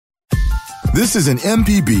This is an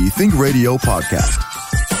MPB Think Radio podcast.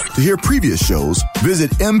 To hear previous shows,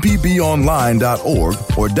 visit mpbonline.org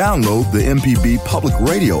or download the MPB Public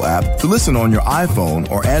Radio app to listen on your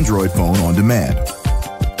iPhone or Android phone on demand.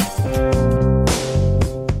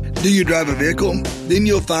 Do you drive a vehicle? Then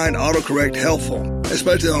you'll find AutoCorrect helpful,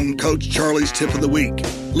 especially on Coach Charlie's Tip of the Week.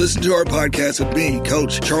 Listen to our podcast with me,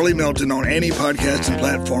 Coach Charlie Melton, on any podcasting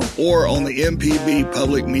platform or on the MPB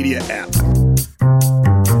Public Media app.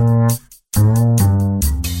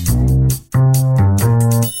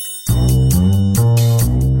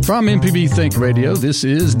 From MPB Think Radio, this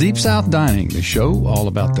is Deep South Dining, the show all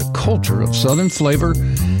about the culture of Southern flavor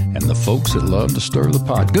and the folks that love to stir the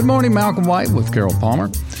pot. Good morning, Malcolm White with Carol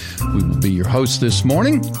Palmer. We will be your host this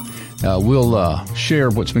morning. We'll share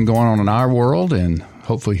what's been going on in our world and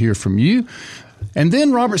hopefully hear from you. And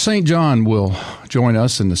then Robert St. John will join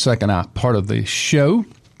us in the second part of the show.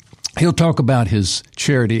 He'll talk about his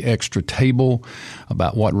charity Extra Table,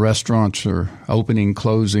 about what restaurants are opening,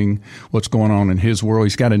 closing, what's going on in his world.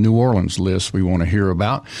 He's got a New Orleans list we want to hear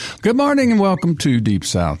about. Good morning and welcome to Deep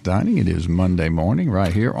South Dining. It is Monday morning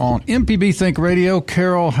right here on MPB Think Radio.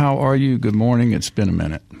 Carol, how are you? Good morning. It's been a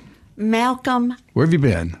minute. Malcolm. Where have you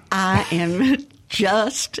been? I am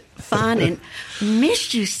just fine and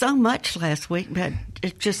missed you so much last week, but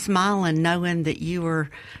just smiling knowing that you were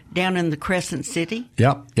down in the Crescent City.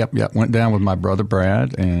 Yep. Went down with my brother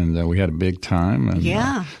Brad, and we had a big time. And,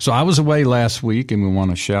 yeah. So I was away last week, and we want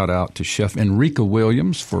to shout out to Chef Enrica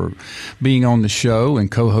Williams for being on the show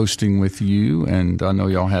and co-hosting with you. And I know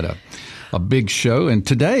y'all had a big show. And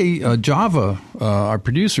today, Java, our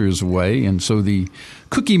producer, is away, and so the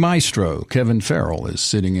cookie maestro, Kevin Farrell, is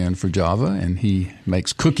sitting in for Java, and he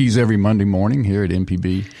makes cookies every Monday morning here at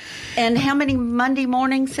MPB. And how many Monday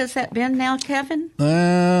mornings has that been now, Kevin?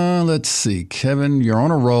 Let's see. Kevin, you're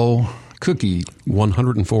on a roll. Cookie.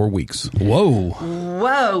 104 weeks.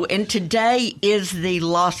 Whoa. And today is the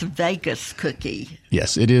Las Vegas cookie.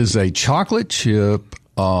 Yes, it is a chocolate chip.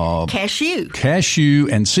 Cashew.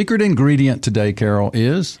 And secret ingredient today, Carol,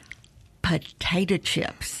 is? Potato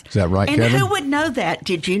chips. Is that right, and Kevin? And who would know that?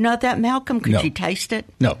 Did you know that, Malcolm? Could you taste it?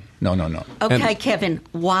 No. Okay, Kevin,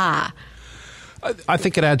 why? I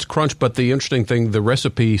think it adds crunch, but the interesting thing, the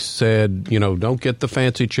recipe said, don't get the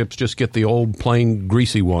fancy chips, just get the old plain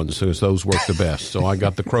greasy ones, because those work the best. So I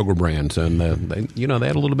got the Kroger brands, and they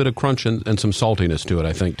add a little bit of crunch and some saltiness to it,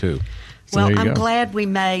 I think, too. So well, I'm glad we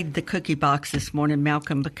made the cookie box this morning,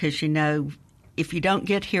 Malcolm, because, if you don't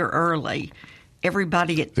get here early,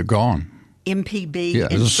 everybody at they're gone. MPB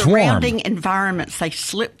and surrounding environments, they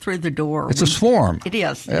slip through the door. It's a swarm. It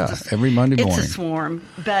is. Yeah, every Monday morning. It's a swarm.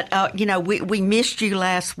 But, we missed you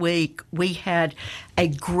last week. We had a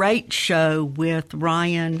great show with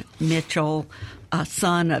Ryan Mitchell,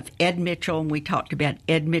 son of Ed Mitchell, and we talked about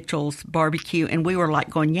Ed Mitchell's barbecue, and we were like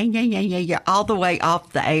going, yeah, all the way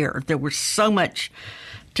off the air. There was so much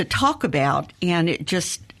to talk about, and it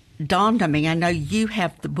just dawned on me. I know you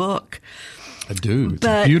have the book. I do. It's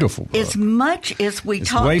a beautiful book. As much as we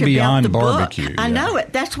talked way about beyond the barbecue, book, I know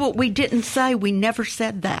it. That's what we didn't say. We never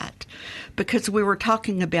said that because we were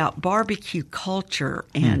talking about barbecue culture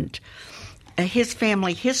and his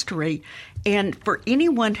family history. And for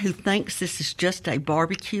anyone who thinks this is just a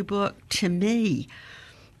barbecue book, to me,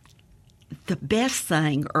 the best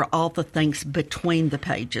thing are all the things between the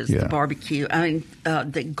pages, the barbecue. I mean,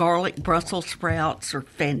 the garlic Brussels sprouts are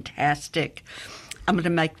fantastic. I'm going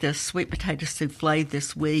to make this sweet potato souffle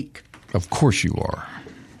this week. Of course you are.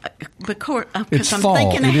 Because it's I'm fall.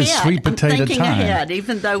 Thinking ahead. It is sweet potato I'm thinking time. ahead,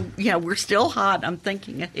 even though we're still hot. I'm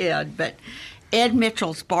thinking ahead. But Ed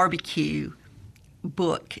Mitchell's barbecue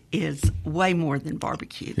book is way more than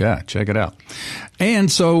barbecue. Yeah, check it out. And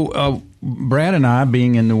so Brad and I,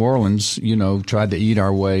 being in New Orleans, tried to eat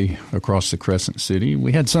our way across the Crescent City.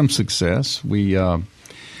 We had some success.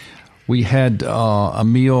 We had a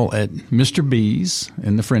meal at Mr. B's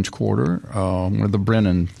in the French Quarter, one of the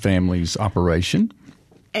Brennan family's operation.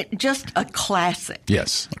 Just a classic.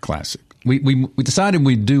 Yes, a classic. We decided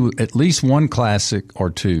we'd do at least one classic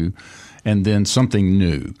or two and then something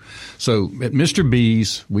new. So at Mr.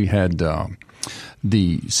 B's, we had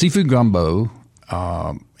the seafood gumbo,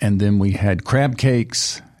 and then we had crab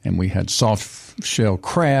cakes, and we had soft shell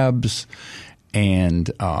crabs,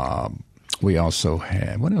 and we also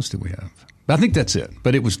had, what else did we have? I think that's it.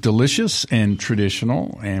 But it was delicious and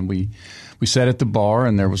traditional, and we sat at the bar,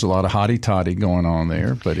 and there was a lot of hotty-toddy going on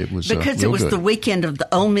there, but it was because it was the weekend of the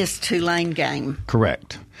Ole Miss Tulane game.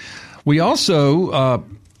 Correct. We also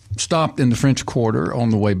stopped in the French Quarter on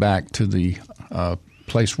the way back to the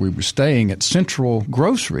place we were staying at Central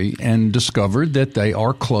Grocery and discovered that they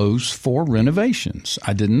are closed for renovations.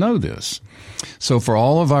 I didn't know this. So for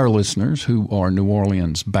all of our listeners who are New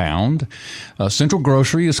Orleans bound, Central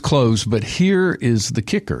Grocery is closed, but here is the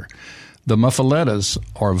kicker. The muffalettas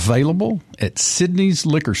are available at Sydney's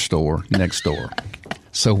liquor store next door.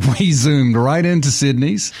 So we zoomed right into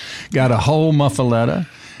Sydney's, got a whole muffaletta,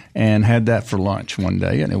 and had that for lunch one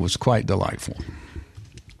day, and it was quite delightful.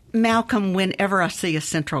 Malcolm, whenever I see a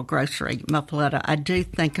Central Grocery muffaletta, I do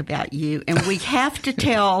think about you, and we have to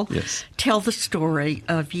tell the story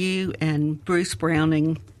of you and Bruce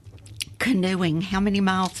Browning canoeing how many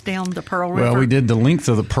miles down the Pearl River? Well, we did the length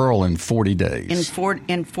of the Pearl in 40 days.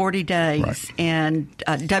 In 40 days, right. And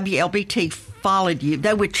WLBT followed you.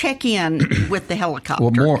 They would check in with the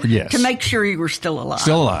helicopter yes. to make sure you were still alive.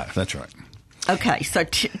 Still alive, that's right. Okay, so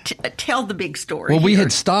tell the big story. Well, we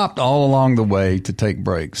had stopped all along the way to take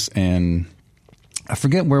breaks, and I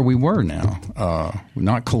forget where we were now.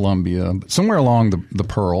 Not Columbia, but somewhere along the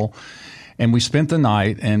Pearl. And we spent the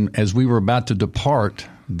night, and as we were about to depart,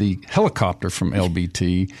 the helicopter from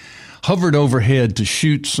LBT hovered overhead to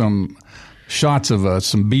shoot some shots of us,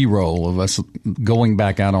 some B-roll of us going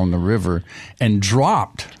back out on the river, and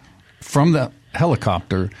dropped from the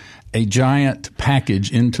helicopter a giant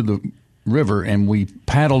package into the river, and we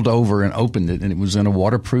paddled over and opened it, and it was in a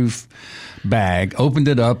waterproof bag. Opened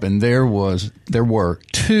it up, and there were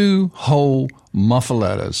 2 whole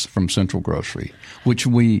muffalettas from Central Grocery, which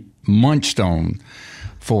we munched on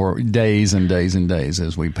for days and days and days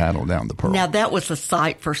as we paddled down the Pearl. Now, that was a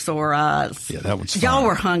sight for sore eyes. Yeah, that was fun. Y'all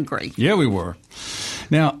were hungry. Yeah, we were.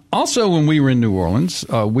 Now, also when we were in New Orleans,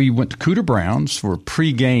 we went to Cooter Brown's for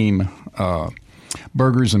pre-game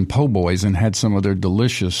burgers and po' boys and had some of their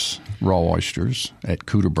delicious raw oysters at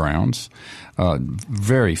Cooter Brown's.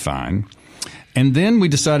 Very fine. And then we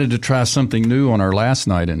decided to try something new on our last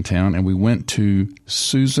night in town, and we went to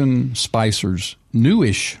Susan Spicer's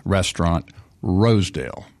newish restaurant,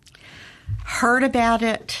 Rosedale. Heard about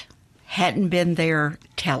it, hadn't been there.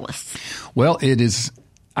 Tell us. Well, it is,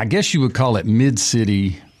 I guess you would call it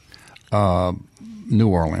mid-city New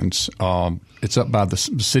Orleans. It's up by the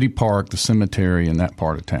city park, the cemetery, and that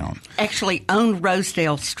part of town. Actually, on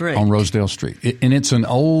Rosedale Street. On Rosedale Street. And it's an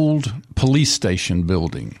old police station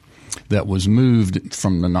building that was moved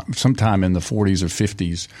from sometime in the 40s or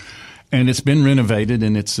 50s. And it's been renovated,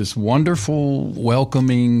 and it's this wonderful,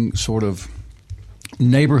 welcoming sort of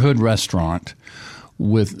neighborhood restaurant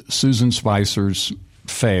with Susan Spicer's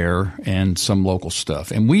fare and some local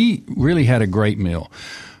stuff. And we really had a great meal.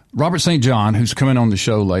 Robert St. John, who's coming on the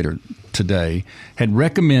show later today, had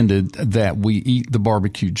recommended that we eat the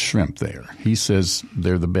barbecued shrimp there. He says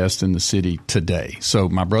they're the best in the city today. So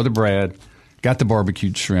my brother Brad got the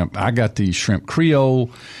barbecued shrimp. I got the shrimp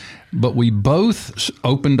Creole. But we both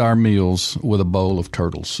opened our meals with a bowl of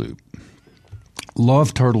turtle soup.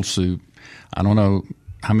 Love turtle soup. I don't know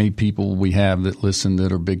how many people we have that listen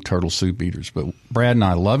that are big turtle soup eaters, but Brad and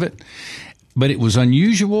I love it. But it was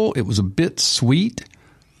unusual. It was a bit sweet.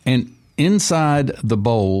 And inside the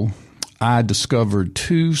bowl, I discovered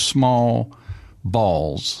 2 small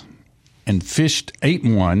balls and ate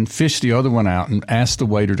one, fished the other one out, and asked the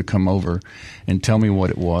waiter to come over and tell me what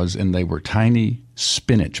it was. And they were tiny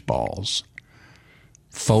spinach balls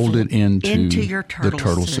folded into your the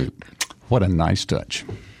turtle soup. What a nice touch.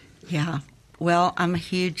 Yeah. Well, I'm a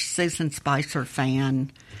huge Susan Spicer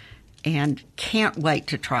fan and can't wait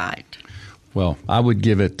to try it. Well, I would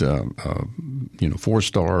give it 4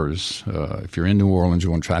 stars. If you're in New Orleans,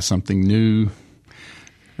 you want to try something new,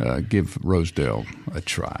 give Rosedale a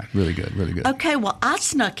try. Really good, really good. Okay, well, I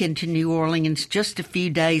snuck into New Orleans just a few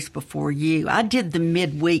days before you. I did the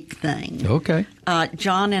midweek thing. Okay.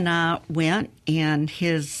 John and I went, and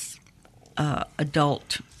his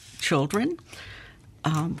adult children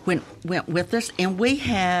went with us, and we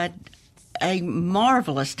had a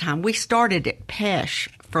marvelous time. We started at Pesh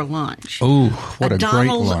for lunch. Oh, what a great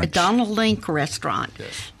lunch. A Donald Link restaurant.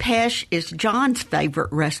 Yes. Pesh is John's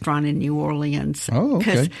favorite restaurant in New Orleans. Oh,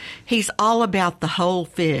 okay. Because he's all about the whole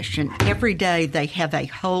fish, and every day they have a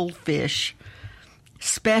whole fish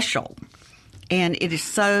special, and it is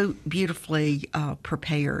so beautifully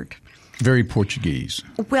prepared. Very Portuguese.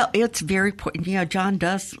 Well, it's very, John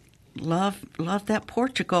does love that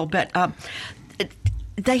Portugal, but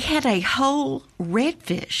they had a whole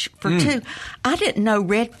redfish for 2. I didn't know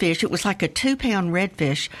redfish. It was like a 2-pound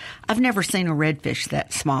redfish. I've never seen a redfish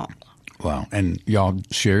that small. Wow. And y'all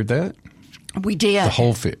shared that? We did. The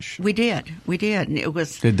whole fish? We did. And it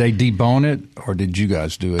was. Did they debone it, or did you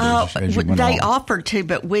guys do it as you went They along? offered to,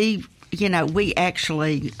 but we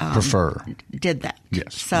actually prefer. did that.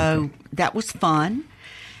 Yes. So that was fun.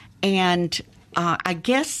 And I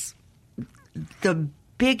guess the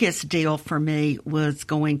biggest deal for me was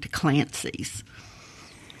going to Clancy's.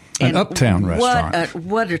 An uptown restaurant.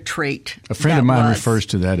 What a treat. A friend of mine refers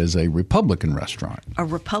to that as a Republican restaurant. A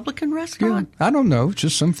Republican restaurant? Yeah, I don't know.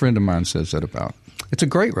 Just some friend of mine says that about. It's a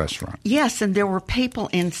great restaurant. Yes, and there were people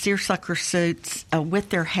in seersucker suits with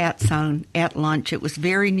their hats on at lunch. It was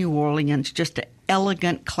very New Orleans, just an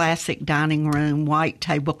elegant, classic dining room, white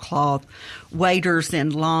tablecloth, waiters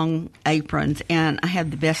in long aprons, and I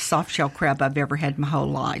had the best soft-shell crab I've ever had in my whole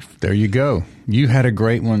life. There you go. You had a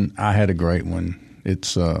great one. I had a great one.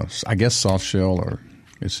 It's, I guess, soft-shell, or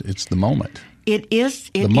it's the moment. It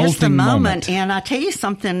is the moment. And I tell you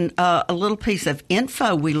something, a little piece of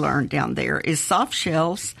info we learned down there is soft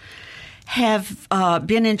shells have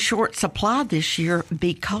been in short supply this year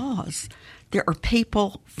because there are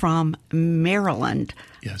people from Maryland,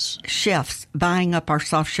 chefs, buying up our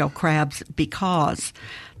soft shell crabs because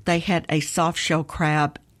they had a soft shell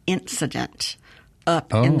crab incident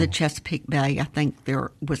up in the Chesapeake Bay. I think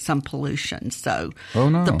there was some pollution. So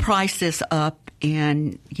the price is up.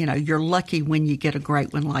 And, you know, you're lucky when you get a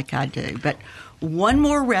great one like I do. But one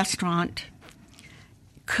more restaurant,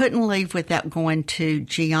 couldn't leave without going to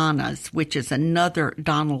Gianna's, which is another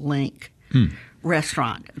Donald Link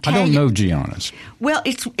restaurant. I don't know Gianna's. Well,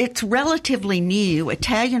 it's relatively new.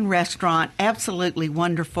 Italian restaurant, absolutely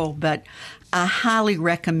wonderful. But I highly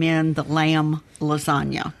recommend the lamb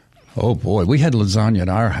lasagna. Oh, boy. We had lasagna at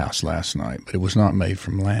our house last night, but it was not made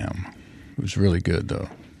from lamb. It was really good, though.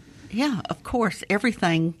 Yeah, of course.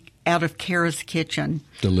 Everything out of Kara's kitchen.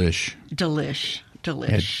 Delish. We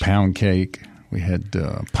had pound cake. We had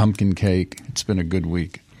pumpkin cake. It's been a good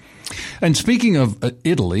week. And speaking of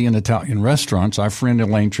Italy and Italian restaurants, our friend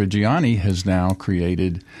Elaine Trigiani has now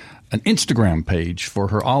created an Instagram page for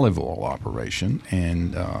her olive oil operation.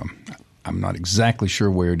 And I'm not exactly sure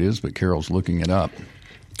where it is, but Carol's looking it up.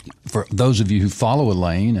 For those of you who follow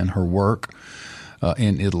Elaine and her work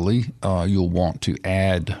in Italy, you'll want to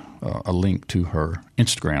add a link to her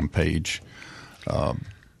Instagram page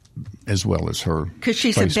as well as her because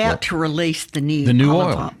she's Facebook. About to release the new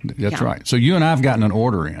oil. That's right. So you and I have gotten an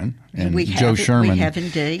order in, and Joe Sherman, we have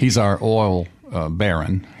indeed. He's our oil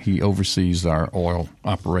baron. He oversees our oil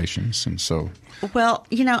operations, and so. Well,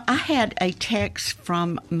 you know, I had a text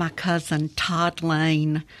from my cousin Todd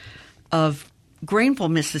Lane of Greenville,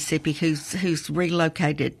 Mississippi, who's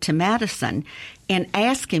relocated to Madison, and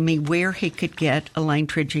asking me where he could get Elaine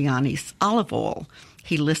Trigiani's olive oil.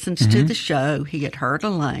 He listens to the show. He had heard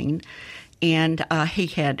Elaine, and he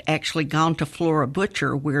had actually gone to Flora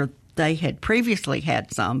Butcher where they had previously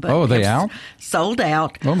had some. But they out? Sold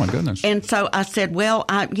out. Oh, my goodness. And so I said, well,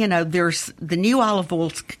 there's the new olive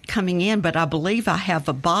oil's coming in, but I believe I have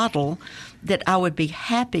a bottle that I would be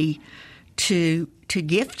happy to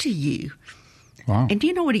gift to you. Wow. And do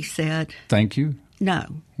you know what he said? Thank you? No.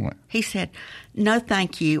 What? He said, no,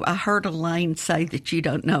 thank you. I heard Elaine say that you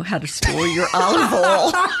don't know how to store your olive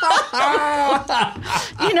oil.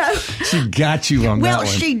 You know. She got you on that one.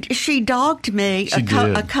 Well, she dogged me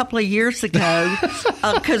a couple of years ago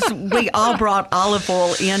because we all brought olive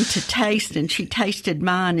oil in to taste, and she tasted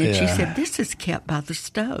mine, and she said, this is kept by the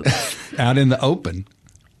stove. Out in the open.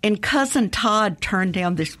 And Cousin Todd turned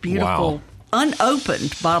down this beautiful,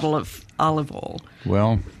 unopened bottle of olive oil.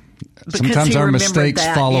 Well, sometimes our mistakes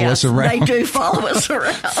follow us around. They do follow us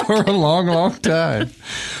around. For a long, long time.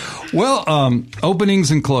 Well,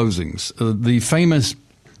 openings and closings. The famous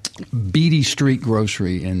Beatty Street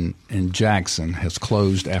Grocery in Jackson has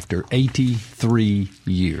closed after 83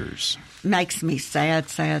 years. Makes me sad,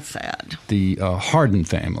 sad, sad. The Hardin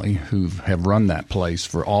family, who have run that place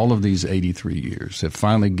for all of these 83 years, have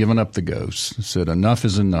finally given up the ghost, said enough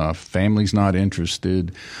is enough, family's not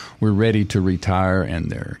interested, we're ready to retire,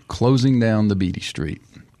 and they're closing down the Beatty Street.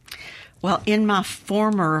 Well, in my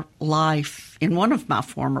former life, in one of my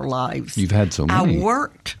former lives, you've had so many. I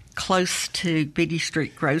worked close to Beatty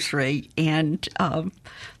Street Grocery, and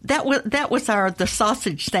that was the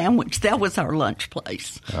sausage sandwich. That was our lunch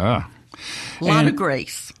place. Ah. A lot of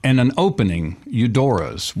grease. And an opening,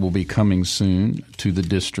 Eudora's, will be coming soon to the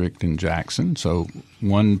district in Jackson. So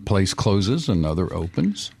one place closes, another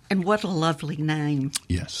opens. And what a lovely name.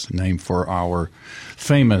 Yes, named for our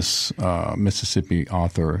famous Mississippi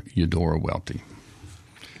author, Eudora Welty.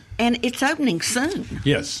 And it's opening soon.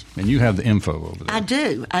 Yes, and you have the info over there.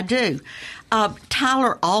 I do.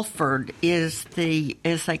 Tyler Alford is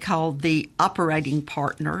as they call, the operating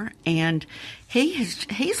partner, and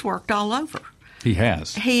he's worked all over. He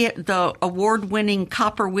has. The award-winning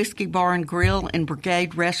Copper Whiskey Bar and Grill and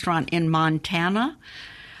Brigade Restaurant in Montana.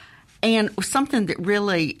 And something that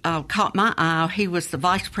really caught my eye, he was the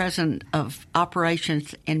vice president of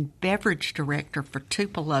operations and beverage director for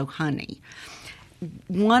Tupelo Honey,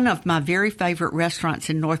 one of my very favorite restaurants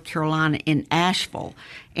in North Carolina, in Asheville.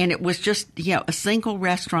 And it was just, a single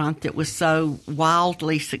restaurant that was so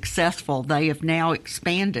wildly successful. They have now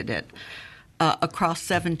expanded it across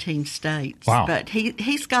 17 states. Wow. But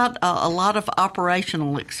he's got a lot of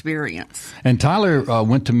operational experience. And Tyler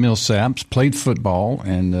went to Millsaps, played football,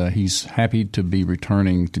 and he's happy to be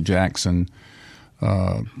returning to Jackson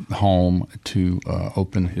home to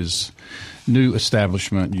open his new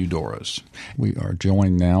establishment, Eudora's. We are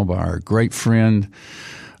joined now by our great friend,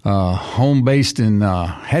 home based in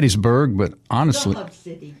Hattiesburg, but honestly,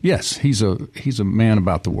 City. Yes, he's a man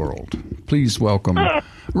about the world. Please welcome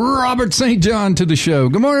Robert St. John to the show.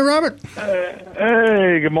 Good morning, Robert.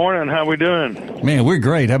 Hey, good morning. How we doing? Man, we're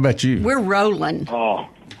great. How about you? We're rolling. Oh,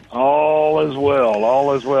 all is well.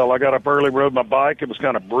 All is well. I got up early, rode my bike. It was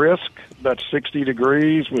kind of brisk, about 60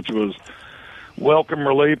 degrees, which was welcome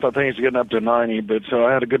relief. I think it's getting up to 90. But so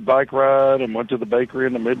I had a good bike ride and went to the bakery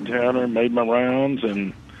in the Midtown and made my rounds.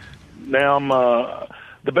 And now I'm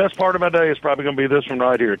the best part of my day is probably going to be this one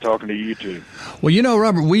right here, talking to you two. Well,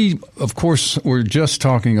 Robert, we, of course, were just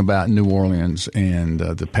talking about New Orleans and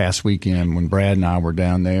the past weekend when Brad and I were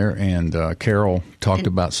down there, and Carol talked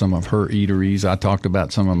about some of her eateries. I talked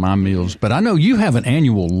about some of my meals. But I know you have an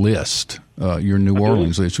annual list, your New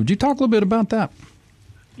Orleans list. Would you talk a little bit about that?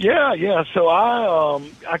 Yeah. So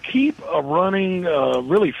I keep a running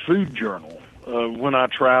really food journal when I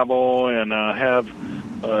travel, and I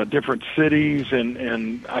have different cities,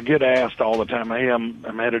 and I get asked all the time, hey, I'm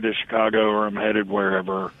headed to Chicago, or I'm headed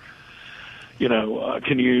wherever.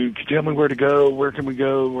 Can you tell me where to go? Where can we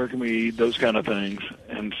go? Where can we eat? Those kind of things.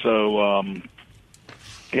 And so,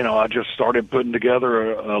 I just started putting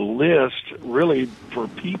together a list really for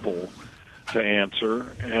people to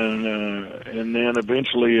answer, and then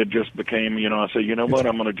eventually it just became, I said, you know what,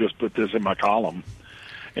 I'm going to just put this in my column.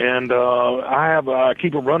 And I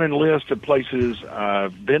keep a running list of places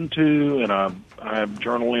I've been to, and I have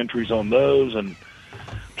journal entries on those, and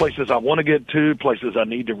places I want to get to, places I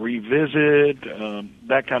need to revisit,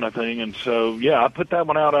 that kind of thing. And so, I put that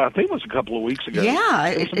one out, I think it was a couple of weeks ago.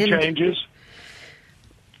 Yeah. Some changes.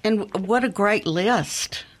 And what a great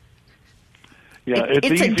list. Yeah, it's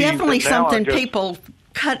easy, definitely something just, people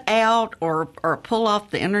cut out or pull off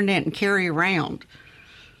the internet and carry around.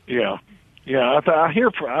 Yeah. Yeah, I hear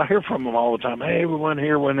from them all the time. Hey, we went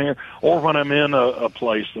here, or when I'm in a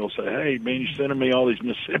place, they'll say, "Hey, man, you're sending me all these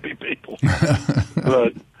Mississippi people."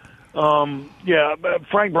 But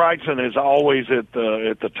Frank Brigtsen is always at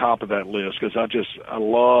the top of that list because I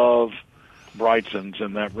love Brigtsen's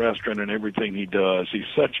and that restaurant and everything he does. He's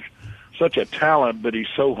such a talent, but he's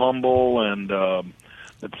so humble, and the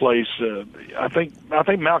place. I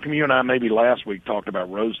think Malcolm, you and I maybe last week talked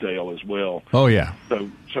about Rosedale as well. Oh yeah.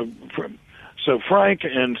 So Frank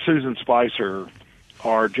and Susan Spicer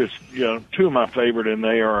are just two of my favorite, and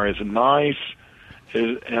they are as nice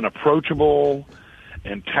and approachable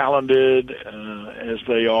and talented as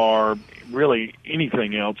they are really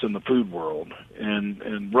anything else in the food world.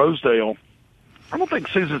 And Rosedale, I don't think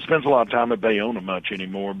Susan spends a lot of time at Bayona much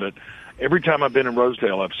anymore, but every time I've been in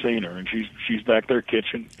Rosedale, I've seen her, and she's back there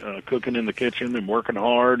cooking in the kitchen and working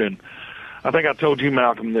hard. And I think I told you,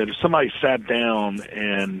 Malcolm, that if somebody sat down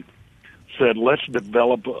and said, let's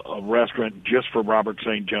develop a restaurant just for Robert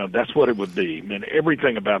St. John, that's what it would be. I mean,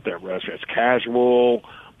 everything about that restaurant is casual,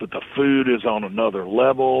 but the food is on another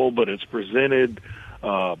level, but it's presented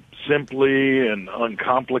simply and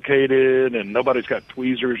uncomplicated, and nobody's got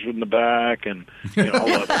tweezers in the back, and I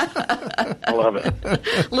love it. I love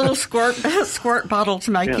it. Little squirt bottles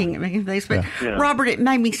making. Yeah. Robert, it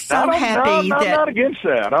made me so happy. I'm not against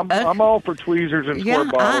that. I'm all for tweezers and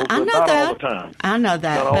squirt bottles, but not all the time. I know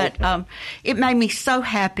that, but it made me so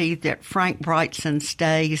happy that Frank Brigtsen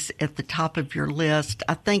stays at the top of your list.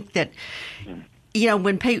 I think that.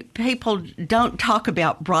 When people don't talk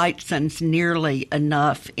about Brigtsen's nearly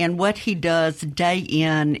enough, and what he does day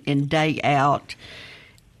in and day out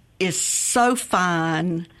is so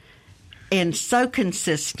fine and so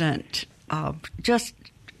consistent, just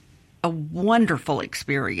a wonderful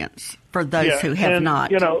experience for those who have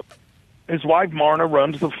not. His wife Marna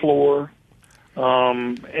runs the floor,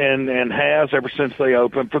 and has ever since they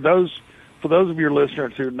opened. For those of your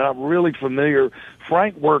listeners who are not really familiar,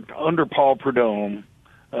 Frank worked under Paul Prudhomme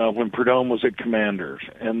when Prudhomme was at Commanders.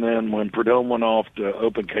 And then when Prudhomme went off to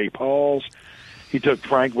open Cape Halls, he took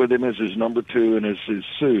Frank with him as his number two and as his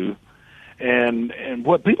sous. And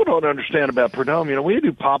what people don't understand about Prudhomme, we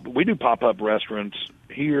do pop-up restaurants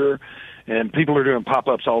here, and people are doing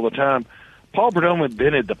pop-ups all the time. Paul Prudhomme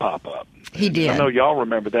invented the pop-up. He did. I know y'all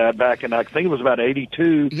remember that back in, I think it was about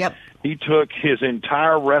 82. Yep. He took his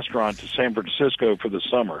entire restaurant to San Francisco for the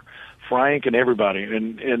summer, Frank and everybody.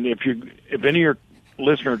 And if any of your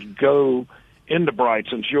listeners go into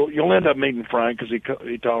Brightson's, you'll end up meeting Frank because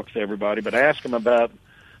he talks to everybody. But ask him about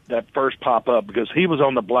that first pop-up, because he was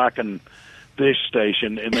on the blackened fish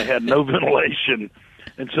station and they had no ventilation.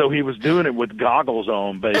 And so he was doing it with goggles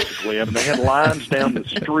on, basically. I mean, they had lines down the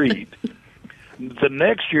street. The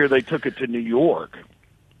next year they took it to New York,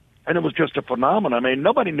 and it was just a phenomenon. I mean,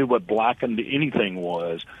 nobody knew what blackened anything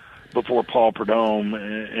was before Paul Prudhomme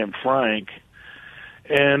and Frank.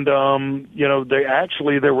 And, there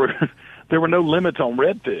were no limits on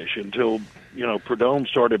redfish until, Prudhomme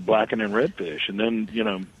started blackening redfish. And then,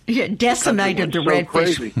 it decimated the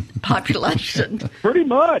redfish population. Pretty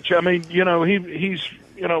much. I mean, he's,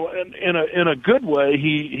 in a good way,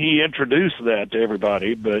 he introduced that to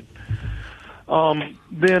everybody, but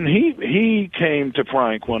then he came to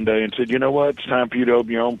Frank one day and said, you know what, it's time for you to open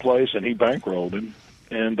your own place, and he bankrolled him.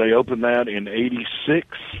 And they opened that in 86,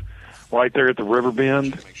 right there at the River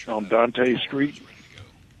Bend on Dante Street.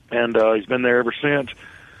 And he's been there ever since.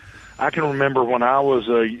 I can remember when I was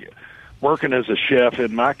working as a chef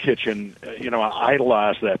in my kitchen, I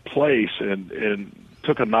idolized that place and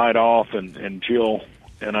took a night off, and Jill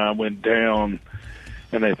and I went down.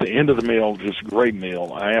 And at the end of the meal, just a great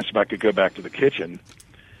meal, I asked if I could go back to the kitchen.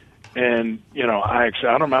 And,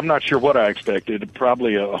 I'm not sure what I expected.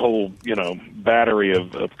 Probably a whole, battery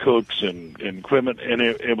of cooks and equipment. And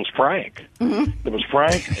it was Frank. Mm-hmm. It was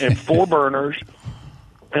Frank and 4 burners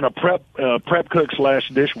and a prep cook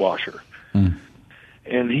 / dishwasher. Mm.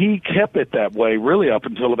 And he kept it that way really up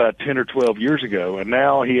until about 10 or 12 years ago. And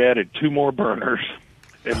now he added 2 more burners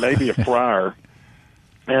and maybe a fryer.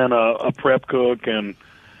 And a prep cook and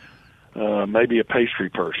maybe a pastry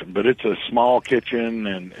person, but it's a small kitchen,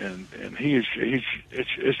 and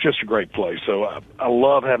it's just a great place. So I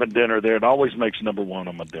love having dinner there. It always makes number one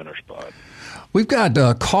on my dinner spot. We've got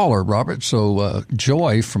a caller, Robert. So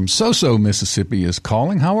Joy from Soso, Mississippi is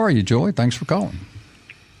calling. How are you, Joy? Thanks for calling.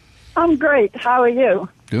 I'm great. How are you?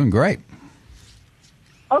 Doing great.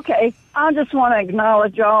 Okay, I just want to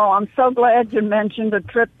acknowledge y'all. I'm so glad you mentioned a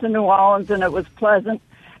trip to New Orleans, and it was pleasant,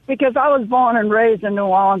 because I was born and raised in New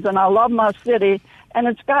Orleans, and I love my city, and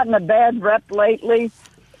it's gotten a bad rep lately.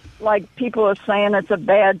 Like, people are saying it's a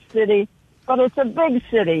bad city, but it's a big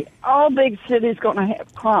city. All big cities going to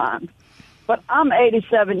have crime. But I'm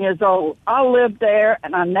 87 years old. I lived there,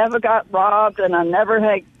 and I never got robbed, and I never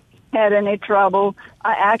had any trouble.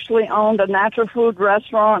 I actually owned a natural food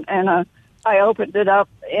restaurant, and I opened it up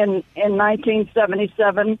in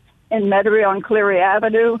 1977 in Metairie on Cleary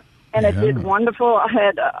Avenue, and it did wonderful.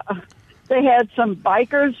 They had some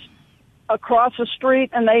bikers across the street,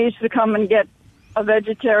 and they used to come and get a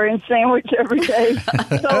vegetarian sandwich every day.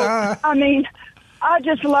 So, I mean, I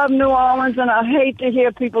just love New Orleans, and I hate to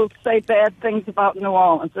hear people say bad things about New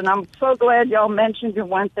Orleans. And I'm so glad y'all mentioned you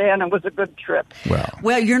went there, and it was a good trip.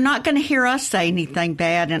 Well, you're not going to hear us say anything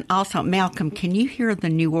bad. And also, Malcolm, can you hear the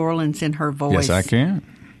New Orleans in her voice? Yes, I can.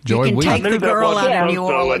 Joy, you can take the girl out of New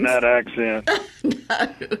Orleans. In that accent. No.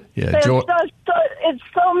 Yeah, Joy. It's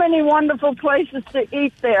so many wonderful places to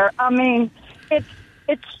eat there. I mean, it's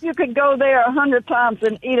you could go there 100 times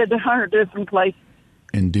and eat at 100 different places.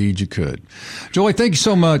 Indeed, you could. Joy, thank you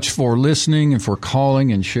so much for listening and for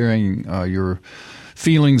calling and sharing your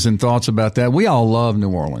feelings and thoughts about that. We all love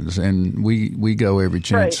New Orleans, and we go every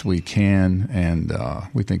chance we can, and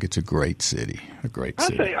we think it's a great city. A great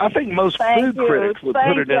city. I think most food critics would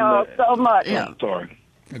put it in the. So much. Yeah. Sorry.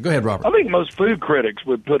 Go ahead, Robert. I think most food critics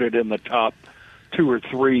would put it in the top 2 or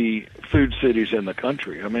 3 food cities in the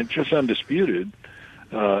country. I mean, it's just undisputed.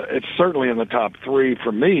 It's certainly in the top 3.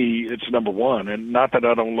 For me, it's number 1. And not that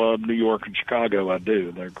I don't love New York and Chicago. I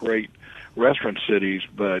do. They're great restaurant cities.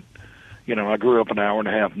 But, I grew up an hour and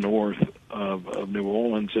a half north of New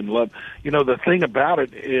Orleans and love. The thing about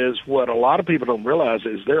it is what a lot of people don't realize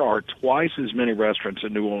is there are twice as many restaurants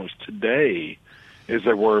in New Orleans today as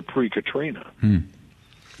there were pre-Katrina.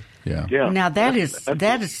 Yeah. Now that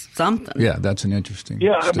is something. Yeah, that's an interesting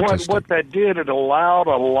statistic. What that did, it allowed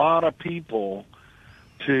a lot of people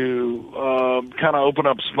to kind of open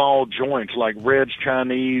up small joints like Red's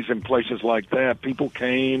Chinese and places like that. People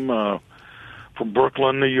came from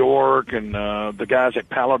Brooklyn, New York, and the guys at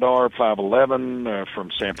Paladar 511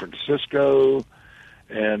 from San Francisco,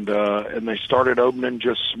 and they started opening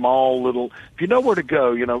just small little. If you know where to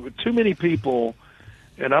go, too many people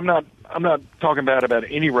and I'm not talking bad about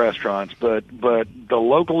any restaurants, but the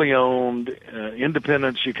locally owned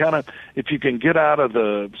independents, you kind of, if you can get out of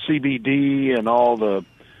the CBD and all the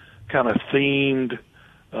kind of themed,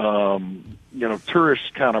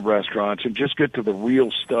 tourist kind of restaurants and just get to the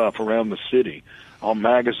real stuff around the city, on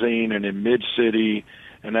Magazine and in Mid-City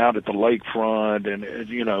and out at the lakefront, and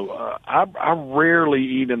I rarely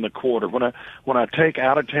eat in the Quarter. When I take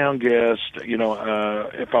out of town guests,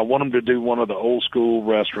 if I want them to do one of the old school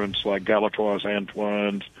restaurants like Galatoire's,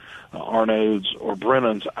 Antoine's, Arnaud's, or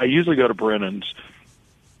Brennan's, I usually go to Brennan's.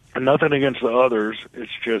 And nothing against the others.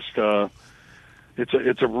 It's just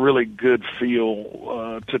it's a really good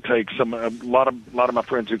feel to take a lot of my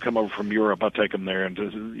friends who come over from Europe. I take them there, and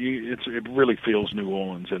it really feels New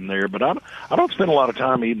Orleans in there. But I don't spend a lot of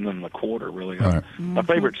time eating in the Quarter, really. Right. My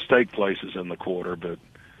favorite steak place is in the Quarter, but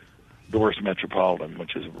Doris Metropolitan,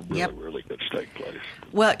 which is a really good steak place.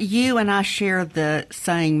 Well, you and I share the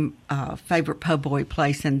same favorite po' boy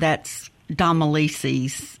place, and that's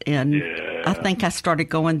Domalice's. And I think I started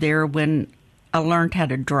going there when I learned how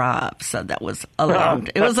to drive, so that was a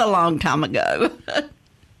long time ago.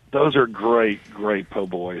 Those are great po'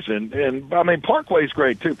 boys, and I mean Parkway's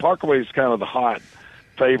great too. Parkway's kind of the hot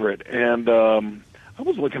favorite, and I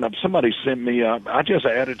was looking up. Somebody sent me. I just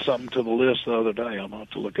added something to the list the other day. I'll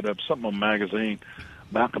have to look it up. Something on Magazine.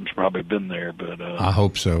 Malcolm's probably been there, but I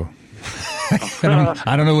hope so.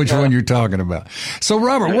 I don't know which one you're talking about. So,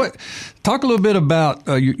 Robert, talk a little bit about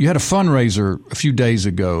you had a fundraiser a few days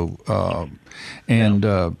ago,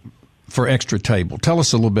 for Extra Table. Tell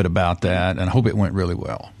us a little bit about that, and I hope it went really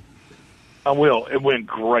well. I will. It went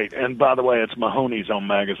great. And by the way, it's Mahoney's on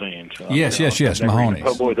Magazine. So yes, Mahoney's.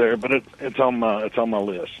 Po' boy there, but it's on my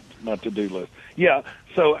list, my to-do list. Yeah.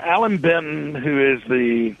 So Alan Benton, who is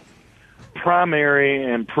the primary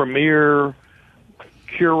and premier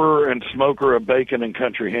curer and smoker of bacon and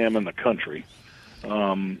country ham in the country,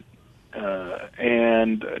 and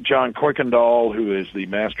John Kuykendall, who is the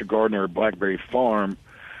master gardener at Blackberry Farm,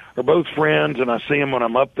 are both friends, and I see them when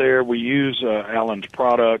I'm up there. We use Alan's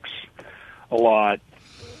products a lot.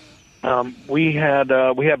 We had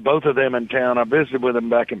both of them in town. I visited with them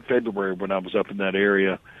back in February when I was up in that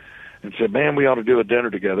area, and said, "Man, we ought to do a dinner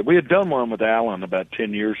together." We had done one with Alan about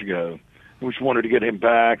 10 years ago. We just wanted to get him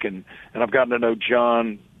back, and I've gotten to know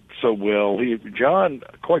John so well. John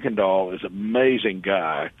Kuykendall is an amazing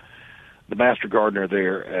guy, the master gardener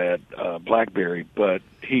there at Blackberry, but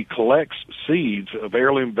he collects seeds of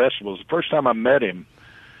heirloom vegetables. The first time I met him,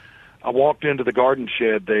 I walked into the garden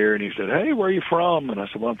shed there, and he said, "Hey, where are you from?" And I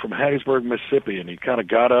said, "Well, I'm from Hattiesburg, Mississippi." And he kind of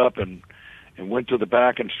got up and went to the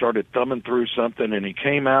back and started thumbing through something, and he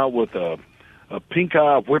came out with a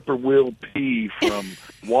pink-eye whippoorwill pea from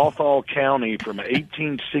Walthall County from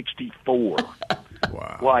 1864.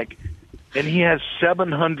 Wow. And he has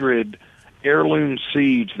 700 heirloom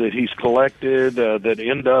seeds that he's collected that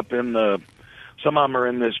end up in some of them are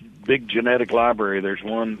in this big genetic library. There's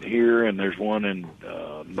one here and there's one in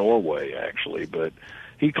Norway, actually. But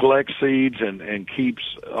he collects seeds and keeps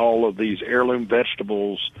all of these heirloom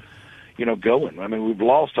vegetables, going. I mean, we've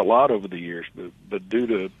lost a lot over the years, but due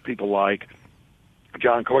to people like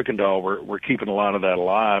John Kuykendall, we're keeping a lot of that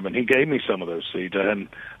alive, and he gave me some of those seeds. I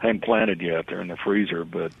hadn't planted yet; they're in the freezer.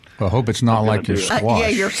 But I hope it's not like your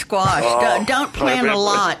squash. Your squash. Don't plant a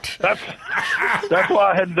lot. That's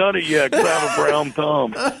why I hadn't done it yet, because I have a brown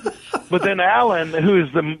thumb. But then Alan, who is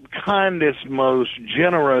the kindest, most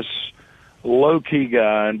generous, low-key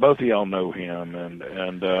guy, and both of y'all know him,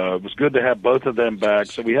 and it was good to have both of them back.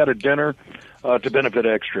 So we had a dinner to benefit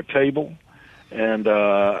Extra Table. And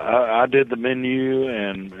I did the menu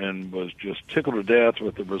and was just tickled to death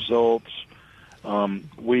with the results.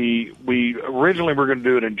 We originally were going to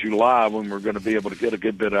do it in July when we were going to be able to get a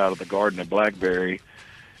good bit out of the garden at Blackberry,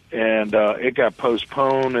 and it got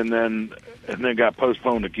postponed and then got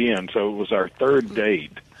postponed again. So it was our third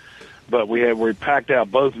date. But we packed out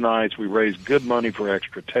both nights. We raised good money for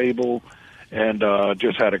Extra Table, and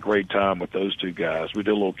just had a great time with those two guys. We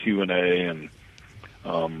did a little Q&A and.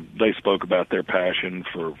 They spoke about their passion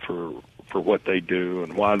for what they do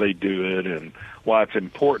and why they do it and why it's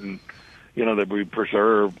important, that we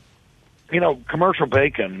preserve, commercial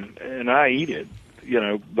bacon, and I eat it,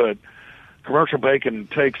 but commercial bacon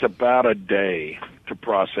takes about a day to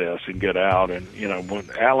process and get out. And, when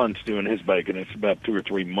Alan's doing his bacon, it's about 2 or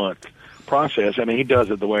 3 month process. I mean, he does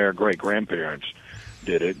it the way our great-grandparents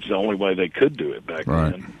did it. It's the only way they could do it back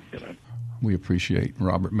then, We appreciate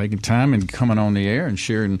Robert making time and coming on the air and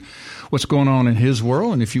sharing what's going on in his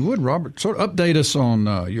world. And if you would, Robert, sort of update us on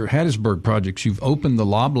your Hattiesburg projects. You've opened the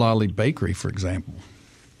Loblolly Bakery, for example.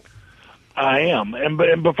 I am, and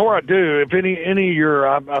before I do, if any of your,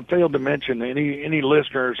 I failed to mention any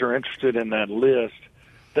listeners are interested in that list,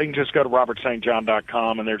 they can just go to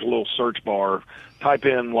robertstjohn.com, and there's a little search bar. Type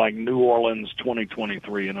in like New Orleans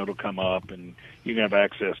 2023, and it'll come up, and you can have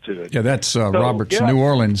access to it. Yeah, that's Robert's New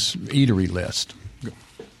Orleans eatery list.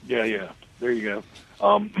 Yeah. There you go.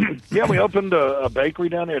 Yeah, we opened a bakery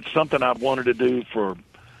down there. It's something I've wanted to do for,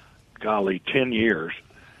 10 years.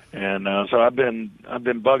 And so I've been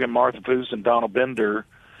bugging Martha Foose and Donald Bender,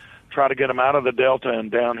 try to get them out of the Delta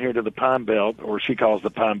and down here to the Pine Belt, or she calls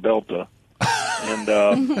the Pine Belta. And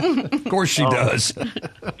of course she does.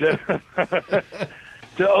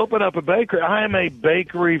 To open up a bakery. I am a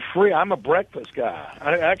bakery free. I'm a breakfast guy.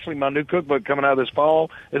 Actually, my new cookbook coming out this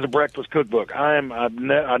fall is a breakfast cookbook. I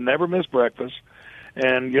never miss breakfast.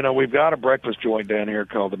 And, we've got a breakfast joint down here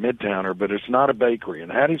called the Midtowner, but it's not a bakery.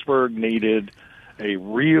 And Hattiesburg needed a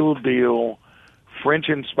real deal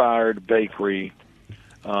French-inspired bakery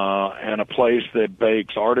and a place that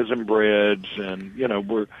bakes artisan breads. And,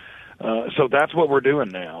 so that's what we're doing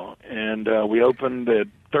now. And we opened at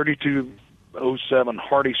 3207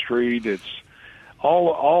 Hardy Street. It's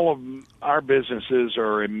all of our businesses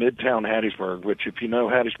are in Midtown Hattiesburg, which if you know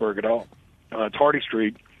Hattiesburg at all, it's Hardy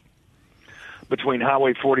Street between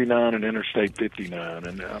Highway 49 and Interstate 59.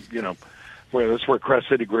 And, that's where Crest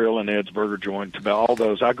City Grill and Ed's Burger Joint, about all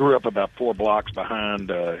those. I grew up about 4 blocks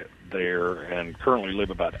behind there and currently live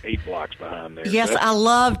about 8 blocks behind there. Yes, I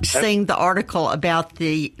loved seeing the article about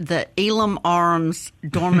the Elam Arms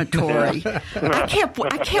dormitory. I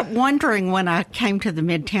kept wondering when I came to the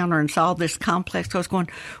Midtowner and saw this complex, I was going,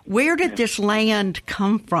 where did this land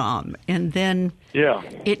come from? And then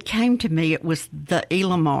it came to me, it was the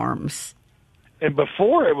Elam Arms. And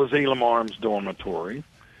before it was Elam Arms Dormitory,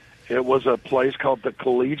 it was a place called the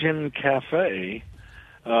Collegian Cafe,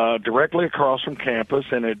 directly across from campus,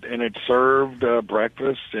 and it served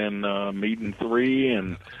breakfast and meat and 3,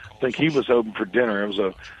 and I think he was open for dinner. It was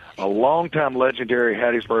a long-time legendary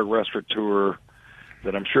Hattiesburg restaurateur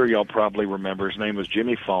that I'm sure y'all probably remember. His name was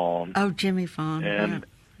Jimmy Fawn. Oh, Jimmy Fawn. And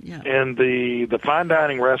yeah. And the fine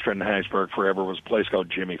dining restaurant in Hattiesburg forever was a place called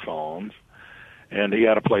Jimmy Fawn's. And he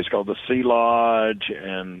had a place called the Sea Lodge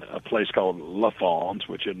and a place called La Fawn's,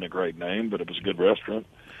 which isn't a great name, but it was a good restaurant.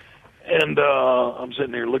 And I'm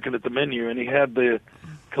sitting here looking at the menu, and he had the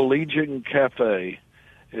Collegian Cafe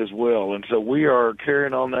as well. And so we are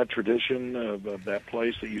carrying on that tradition of that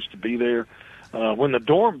place that used to be there. When the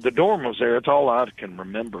dorm was there, it's all I can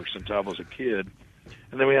remember since I was a kid.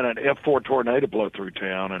 And then we had an F4 tornado blow through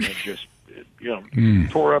town, and it just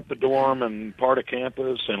tore up the dorm and part of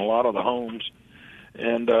campus and a lot of the homes.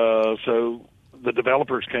 And so the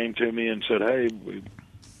developers came to me and said, hey,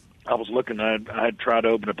 I was looking, I had tried to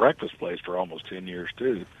open a breakfast place for almost 10 years,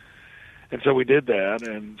 too. And so we did that,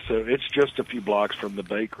 and so it's just a few blocks from the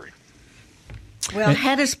bakery. Well,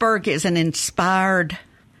 Hattiesburg is an inspired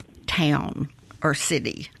town or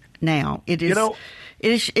city now. It is.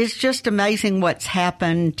 It's just amazing what's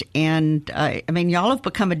happened, and y'all have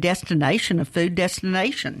become a food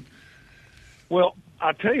destination. Well,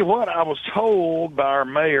 I tell you what, I was told by our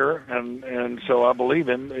mayor, and so I believe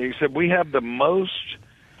him. He said we have the most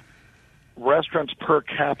restaurants per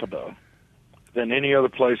capita than any other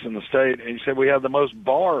place in the state, and he said we have the most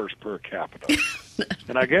bars per capita.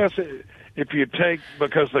 And I guess if you take,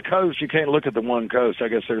 because the coast, you can't look at the one coast. I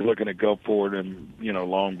guess they're looking at Gulfport and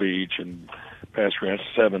Long Beach and Pasadena,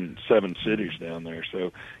 seven cities down there.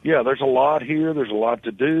 So yeah, there's a lot here. There's a lot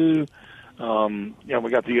to do. We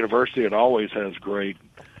got the university. It always has great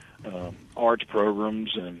arts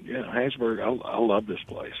programs, and Hattiesburg. I love this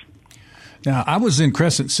place. Now, I was in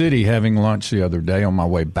Crescent City having lunch the other day on my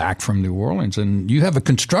way back from New Orleans, and you have a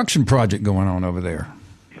construction project going on over there.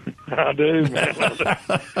 I do,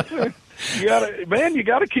 man. You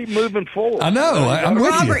gotta keep moving forward. I know. I'm with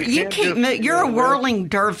Robert, you're a whirling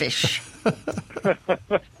dervish.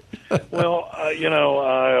 Well,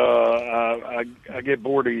 I get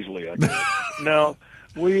bored easily, I guess. Now,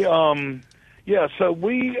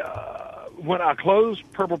 when I closed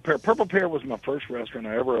Purple Pear was my first restaurant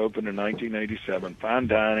I ever opened in 1987. Fine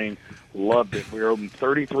dining, loved it. We were open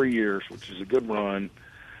 33 years, which is a good run.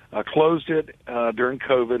 I closed it during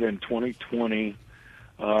COVID in 2020.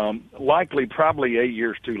 Probably 8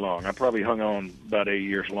 years too long. I probably hung on about 8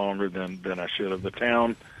 years longer than I should have. The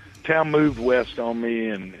town moved west on me,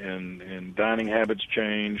 and dining habits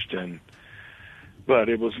changed, but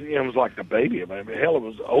it was like a baby. Hell, it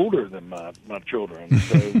was older than my children.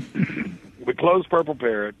 So we closed Purple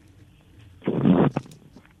Parrot,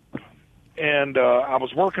 and I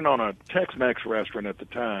was working on a Tex-Mex restaurant at the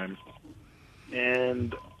time,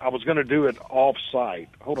 and I was going to do it off-site.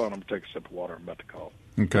 Hold on, I'm going to take a sip of water. I'm about to cough.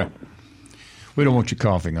 Okay. We don't want you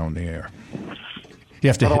coughing on the air. You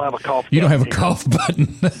have to. I don't have a cough. You don't have a cough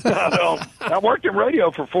button. I don't. I worked in radio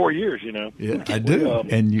for 4 years. Yeah, I do.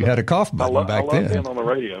 And you had a cough button back then. I loved being on the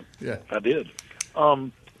radio. Yeah, I did.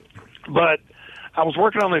 But I was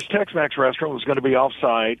working on this Tex-Mex restaurant. It was going to be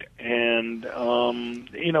off-site, and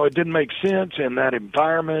it didn't make sense in that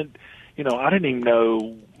environment. I didn't even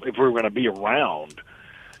know if we were going to be around,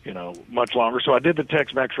 much longer. So I did the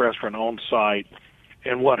Tex-Mex restaurant on-site,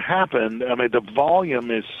 and what happened? I mean, the volume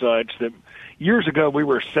is such that. Years ago, we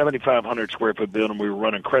were a 7,500 square foot building. We were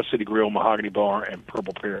running Crest City Grill, Mahogany Bar, and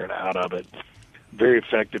Purple Parrot out of it very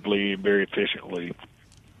effectively and very efficiently.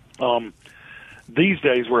 These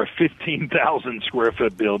days, we're a 15,000 square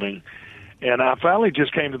foot building. And I finally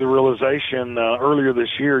just came to the realization earlier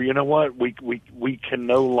this year, you know what? We can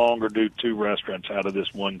no longer do 2 restaurants out of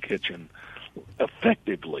this one kitchen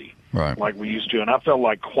effectively like we used to. And I felt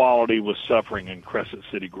like quality was suffering in Crescent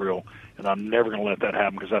City Grill. And I'm never going to let that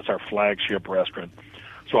happen because that's our flagship restaurant.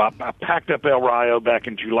 So I packed up El Rayo back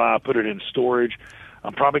in July, put it in storage.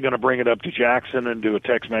 I'm probably going to bring it up to Jackson and do a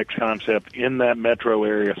Tex-Mex concept in that metro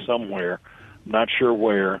area somewhere. I'm not sure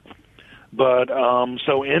where. But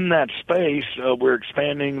so in that space, we're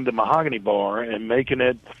expanding the Mahogany Bar and making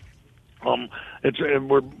it.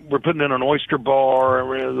 We're putting in an oyster bar.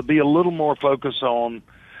 There'll be a little more focus on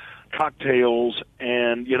cocktails,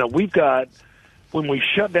 and we've got. When we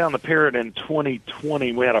shut down the Parrot in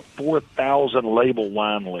 2020, we had a 4,000 label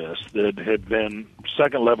wine list that had been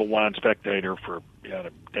second-level wine spectator for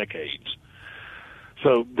decades.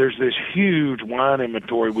 So there's this huge wine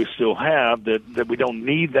inventory we still have that we don't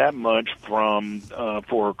need that much from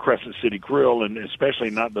for Crescent City Grill, and especially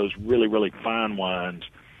not those really, really fine wines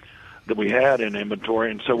that we had in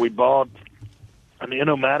inventory. And so we bought an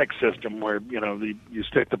Enomatic system where, you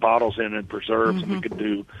stick the bottles in and preserves, and we could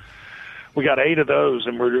do. We got 8 of those,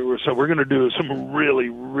 and we're going to do some really,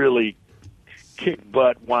 really kick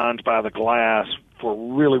butt wines by the glass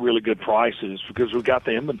for really, really good prices because we've got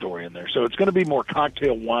the inventory in there. So it's going to be more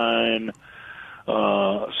cocktail wine,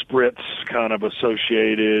 spritz kind of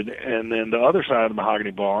associated, and then the other side of the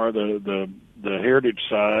Mahogany Bar, the heritage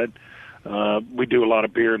side, we do a lot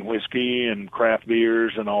of beer and whiskey and craft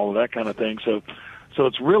beers and all of that kind of thing. So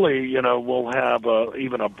it's really, we'll have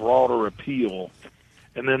even a broader appeal.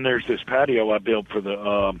 And then there's this patio I built for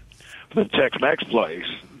the Tex-Mex place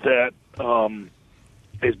that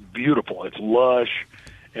is beautiful. It's lush,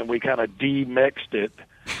 and we kind of de-mixed it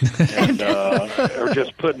and are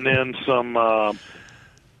just putting in some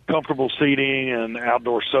comfortable seating and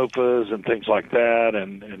outdoor sofas and things like that.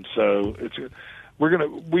 And so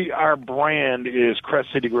our brand is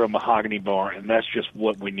Crest City Grill Mahogany Bar, and that's just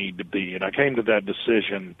what we need to be. And I came to that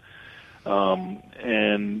decision.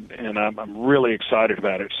 And I'm really excited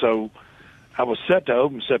about it. So I was set to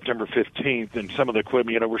open September 15th, and some of the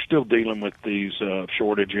equipment, we're still dealing with these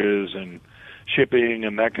shortages and shipping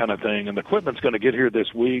and that kind of thing. And the equipment's going to get here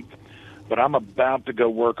this week, but I'm about to go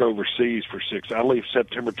work overseas for 6. I leave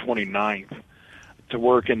September 29th to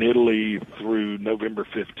work in Italy through November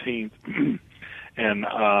 15th. And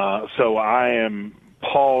so I am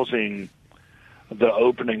pausing the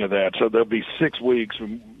opening of that. So there'll be 6 weeks.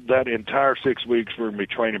 That entire 6 weeks, we're going to be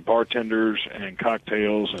training bartenders and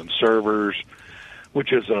cocktails and servers,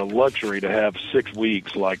 which is a luxury to have 6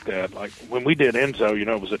 weeks like that. Like when we did Enzo,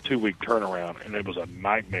 it was a 2-week turnaround, and it was a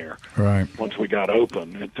nightmare. Right. Once we got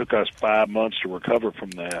open, it took us 5 months to recover from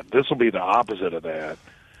that. This will be the opposite of that,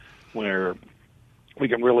 where we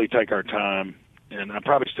can really take our time. And I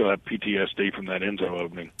probably still have PTSD from that Enzo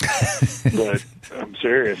opening, but I'm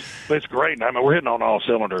serious. But it's great. I mean, we're hitting on all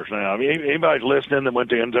cylinders now. I mean, anybody's listening that went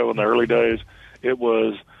to Enzo in the early days, it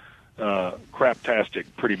was craptastic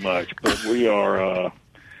pretty much. But we're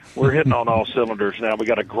hitting on all cylinders now. We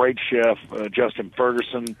got a great chef, Justin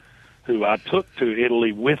Ferguson, who I took to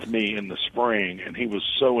Italy with me in the spring, and he was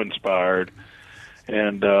so inspired.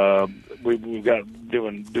 And we've got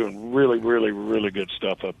doing really, really, really good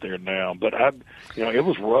stuff up there now. But it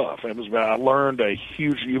was rough. I learned a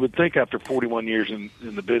huge. You would think after 41 years in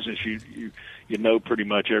the business, you know pretty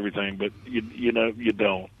much everything, but you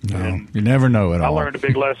don't. No, and you never know it all. I learned a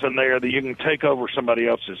big lesson there that you can take over somebody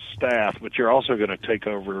else's staff, but you're also going to take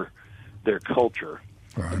over their culture.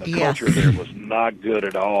 Right. And the culture there was not good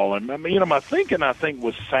at all. And my thinking I think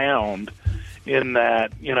was sound. In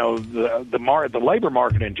that, the labor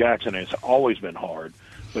market in Jackson has always been hard,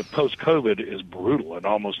 but post-COVID is brutal and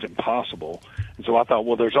almost impossible. And so I thought,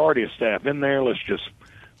 well, there's already a staff in there. We'll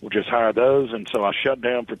just hire those. And so I shut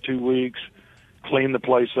down for 2 weeks, cleaned the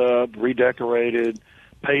place up, redecorated,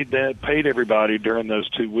 paid everybody during those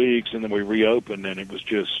 2 weeks, and then we reopened, and it was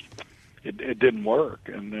just it didn't work.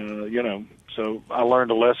 And so I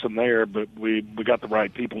learned a lesson there, but we got the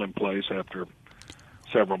right people in place after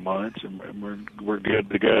several months, and we're good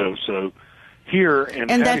to go. So here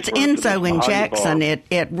in and that's Enzo in Jackson bar,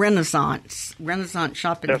 at Renaissance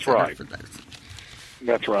Shopping That's Center right. for those.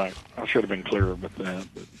 That's right. I should have been clearer with that.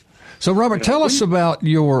 But, so, Robert, tell us about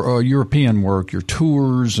your European work, your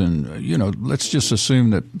tours, and let's just assume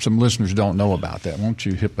that some listeners don't know about that. Won't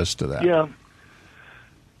you hip us to that? Yeah.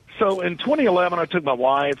 So in 2011, I took my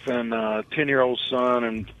wife and 10-year-old son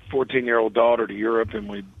and 14-year-old daughter to Europe, and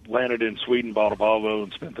we landed in Sweden, bought a Volvo,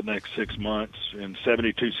 and spent the next 6 months in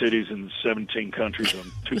 72 cities in 17 countries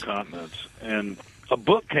on 2 continents. And a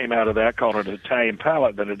book came out of that called An Italian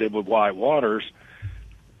Palate that I did with Wyatt Waters.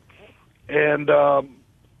 And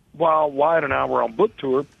while Wyatt and I were on book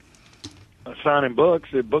tour, signing books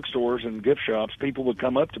at bookstores and gift shops, people would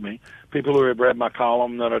come up to me, people who had read my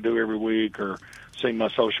column that I do every week or seen my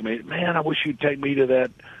social media. Man, I wish you'd take me to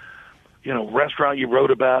that, restaurant you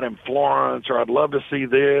wrote about in Florence, or I'd love to see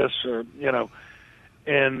this, or,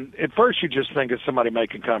 And at first you just think it's somebody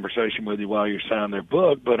making conversation with you while you're signing their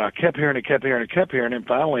book, but I kept hearing it, and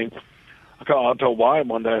finally I told Wyatt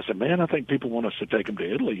one day, I said, man, I think people want us to take them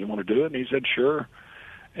to Italy. You want to do it? And he said, sure.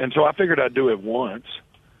 And so I figured I'd do it once.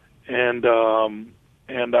 And I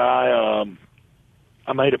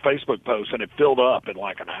made a Facebook post, and it filled up in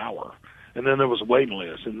like an hour. And then there was a waiting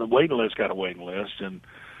list, and the waiting list got a waiting list. And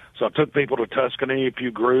so I took people to Tuscany, a few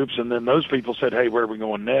groups, and then those people said, hey, where are we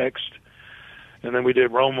going next? And then we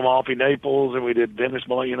did Rome, Amalfi, Naples, and we did Venice,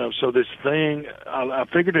 So this thing, I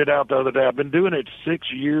figured it out the other day. I've been doing it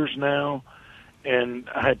 6 years now, and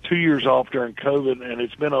I had 2 years off during COVID, and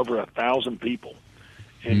it's been over 1,000 people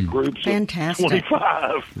in groups Fantastic. of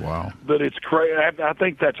 25. Wow. But it's crazy. I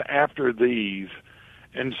think that's after these.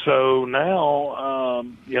 And so now,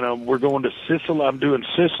 we're going to Sicily. I'm doing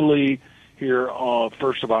Sicily here on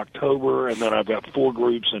 1st of October, and then I've got 4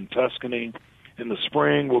 groups in Tuscany. In the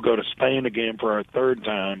spring, we'll go to Spain again for our 3rd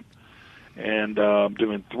time, and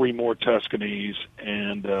doing 3 more Tuscanys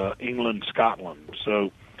and England, Scotland.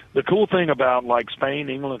 So the cool thing about like Spain,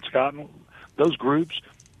 England, Scotland, those groups,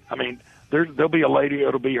 I mean, there'll be a lady,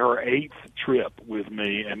 it'll be her 8th trip with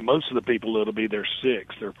me, and most of the people, it'll be their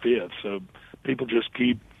 6th or 5th. So people just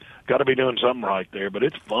got to be doing something right there, but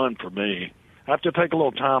it's fun for me. I have to take a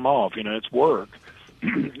little time off, it's work.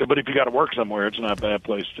 But if you got to work somewhere, it's not a bad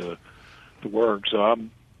place to work. So I'm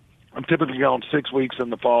typically gone 6 weeks in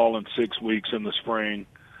the fall and 6 weeks in the spring.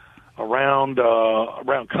 Around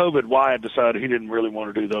COVID, Wyatt decided he didn't really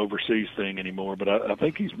want to do the overseas thing anymore, but I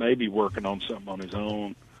think he's maybe working on something on his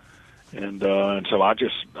own. And so I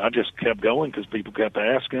just kept going because people kept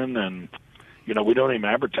asking, and we don't even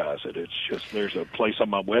advertise it. It's just there's a place on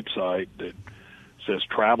my website that says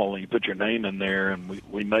travel, and you put your name in there, and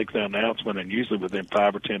we make the announcement, and usually within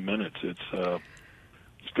 5 or 10 minutes, it's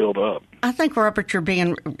filled up. I think, Robert, you're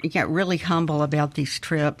being really humble about these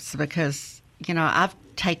trips because, I've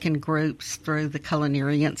taken groups through the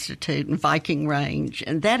Culinary Institute and Viking Range,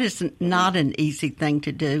 and that is not an easy thing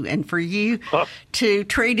to do. And for you to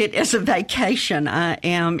treat it as a vacation, I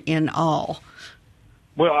am in awe.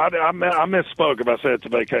 Well, I misspoke if I said it's a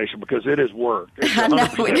vacation because it is work. It's I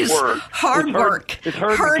know, it is work. hard work. It's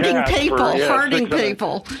herding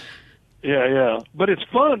people. Yeah. But it's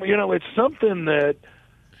fun. It's something that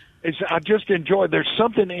I just enjoy. There's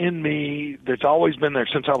something in me that's always been there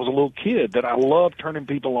since I was a little kid that I love turning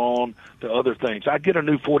people on to other things. I'd get a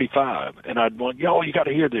new 45, and I'd want, you got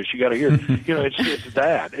to hear this. You got to hear it. It's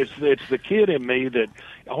that. It's the kid in me that,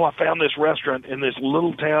 I found this restaurant in this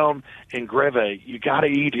little town in Greve. You got to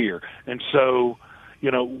eat here. And so,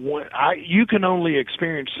 you can only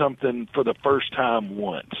experience something for the first time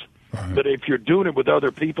once. Right. But if you're doing it with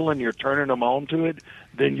other people and you're turning them on to it,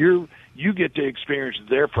 then you get to experience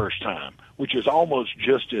their first time, which is almost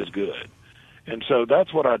just as good. And so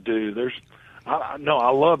that's what I do. I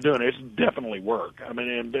love doing it. It's definitely work. I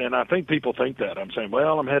mean, and I think people think that. I'm saying,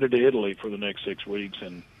 well, I'm headed to Italy for the next 6 weeks,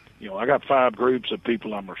 and I got 5 groups of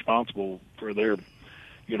people I'm responsible for their,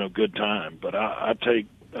 good time. But I take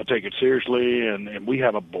it seriously, and we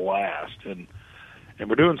have a blast, and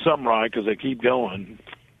we're doing something right because they keep going.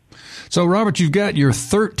 So, Robert, you've got your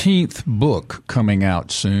 13th book coming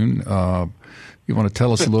out soon. You want to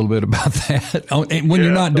tell us a little bit about that? When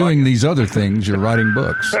you're not doing these other things, you're writing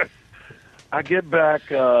books. I get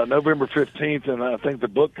back November 15th, and I think the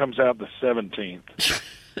book comes out the 17th.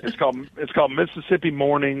 It's called Mississippi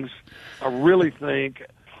Mornings. I really think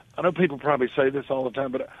I know people probably say this all the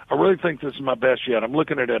time, but I really think this is my best yet. I'm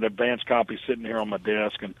looking at an advanced copy sitting here on my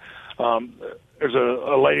desk, and there's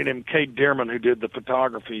a lady named Kate Dearman who did the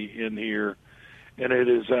photography in here, and it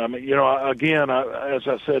is, again, as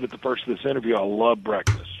I said at the first of this interview, I love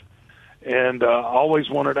breakfast. And I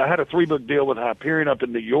always wanted, I had a 3-book deal with Hyperion up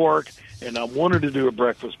in New York, and I wanted to do a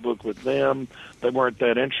breakfast book with them. They weren't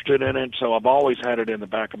that interested in it, so I've always had it in the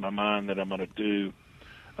back of my mind that I'm going to do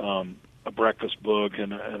a breakfast book,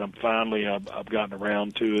 and I'm finally, I've gotten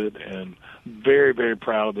around to it, and very, very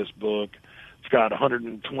proud of this book. It's got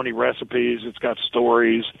 120 recipes. It's got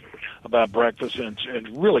stories about breakfast, and it's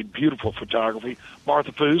really beautiful photography.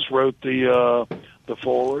 Martha Foose wrote the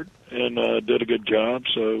foreword and did a good job,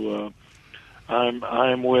 so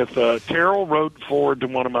I'm with Carol wrote forward to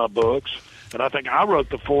one of my books, and I think I wrote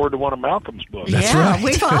the forward to one of Malcolm's books. That's right.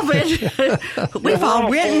 We've all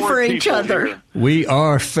written for each other. Here. We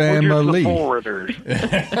are family. We're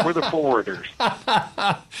the forwarders.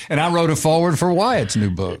 And I wrote a forward for Wyatt's new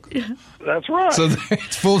book. That's right. So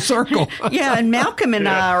it's full circle. Yeah, and Malcolm and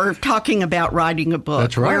I are talking about writing a book.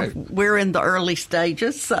 That's right. We're in the early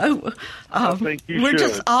stages, so I think we're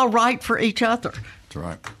just all right for each other. That's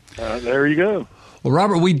right. There you go. Well,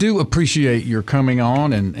 Robert, we do appreciate your coming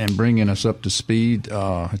on and bringing us up to speed.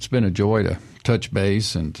 It's been a joy to touch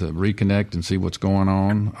base and to reconnect and see what's going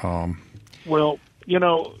on. Well,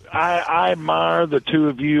 I admire the two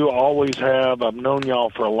of you, always have. I've known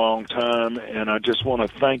y'all for a long time, and I just want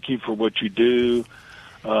to thank you for what you do,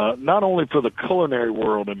 not only for the culinary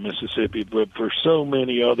world in Mississippi, but for so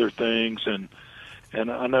many other things.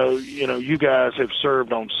 And I know, you guys have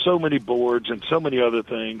served on so many boards and so many other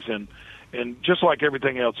things, and just like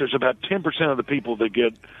everything else, there's about 10% of the people that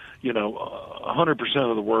get, 100%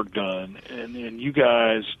 of the work done, and you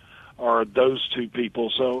guys are those two people.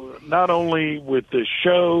 So not only with this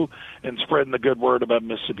show and spreading the good word about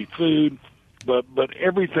Mississippi food, but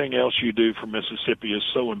everything else you do for Mississippi is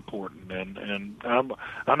so important. And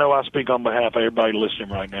I know I speak on behalf of everybody listening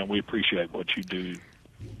right now. We appreciate what you do.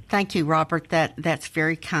 Thank you, Robert. That's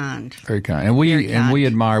very kind. Very kind. And we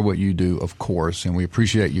admire what you do, of course, and we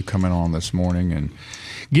appreciate you coming on this morning and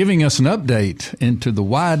giving us an update into the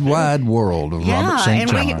wide world of Robert St.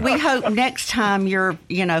 John. And we hope next time you're,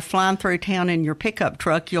 flying through town in your pickup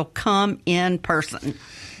truck, you'll come in person.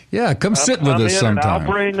 Yeah, come sit with us sometime.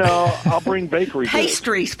 I'll bring bakery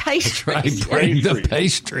pastries. That's right, bring the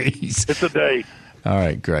pastries. It's a day. All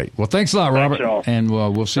right, great. Well, thanks a lot, Robert, and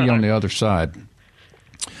we'll see you on the other side.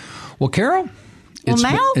 Well, Carol,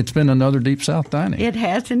 it's been another Deep South Dining. It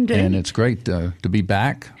has indeed. And it's great to be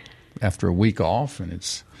back after a week off, and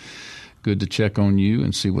it's good to check on you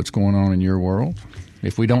and see what's going on in your world.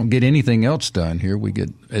 If we don't get anything else done here, we get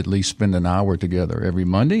at least spend an hour together every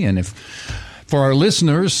Monday. And for our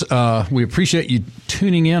listeners, we appreciate you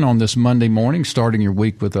tuning in on this Monday morning, starting your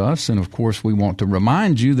week with us. And, of course, we want to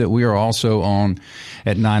remind you that we are also on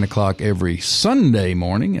at 9 o'clock every Sunday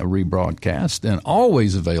morning, a rebroadcast, and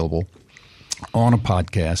always available on a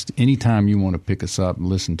podcast. Anytime you want to pick us up and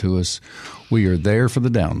listen to us, we are there for the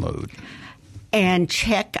download. And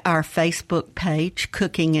check our Facebook page,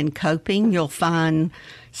 Cooking and Coping. You'll find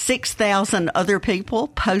 6,000 other people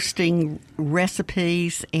posting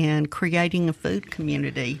recipes and creating a food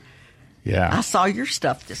community. Yeah. I saw your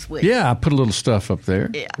stuff this week. Yeah, I put a little stuff up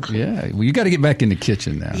there. Yeah. Well, you got to get back in the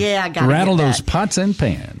kitchen now. Yeah, I got to rattle those pots and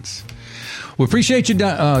pans. We appreciate you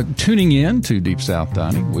tuning in to Deep South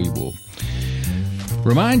Dining. We will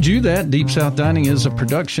remind you that Deep South Dining is a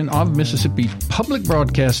production of Mississippi Public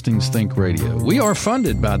Broadcasting's Think Radio. We are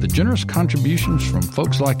funded by the generous contributions from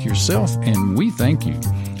folks like yourself, and we thank you.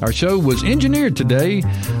 Our show was engineered today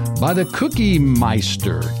by the Cookie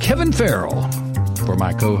Meister, Kevin Farrell. For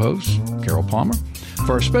my co-host, Carol Palmer.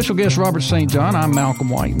 For our special guest, Robert St. John, I'm Malcolm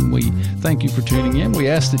White, and we thank you for tuning in. We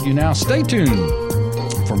ask that you now stay tuned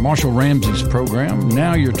for Marshall Ramsey's program,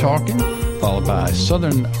 Now You're Talking, followed by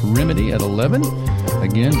Southern Remedy at 11.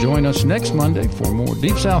 Again, join us next Monday for more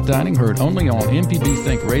Deep South Dining, heard only on MPB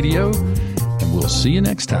Think Radio, and we'll see you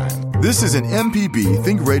next time. This is an MPB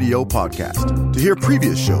Think Radio podcast. To hear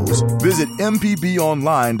previous shows, visit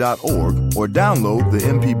mpbonline.org or download the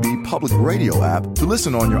MPB Public Radio app to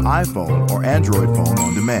listen on your iPhone or Android phone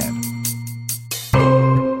on demand.